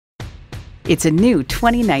It's a new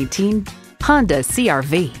 2019 Honda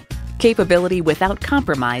CR-V. Capability without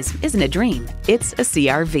compromise isn't a dream, it's a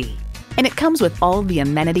CR-V. And it comes with all the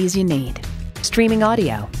amenities you need. Streaming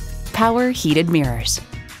audio, power heated mirrors,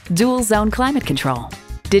 dual zone climate control,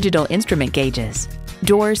 digital instrument gauges,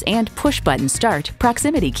 doors and push-button start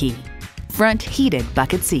proximity key, front heated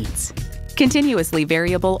bucket seats, continuously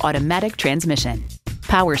variable automatic transmission,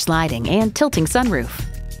 power sliding and tilting sunroof,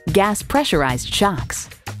 gas pressurized shocks,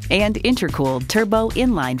 and intercooled turbo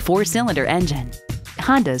inline 4-cylinder engine.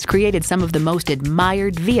 Honda's created some of the most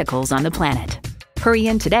admired vehicles on the planet. Hurry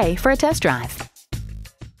in today for a test drive.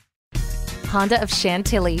 Honda of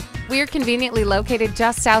Chantilly. We're conveniently located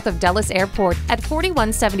just south of Dulles Airport at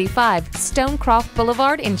 4175 Stonecroft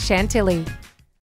Boulevard in Chantilly.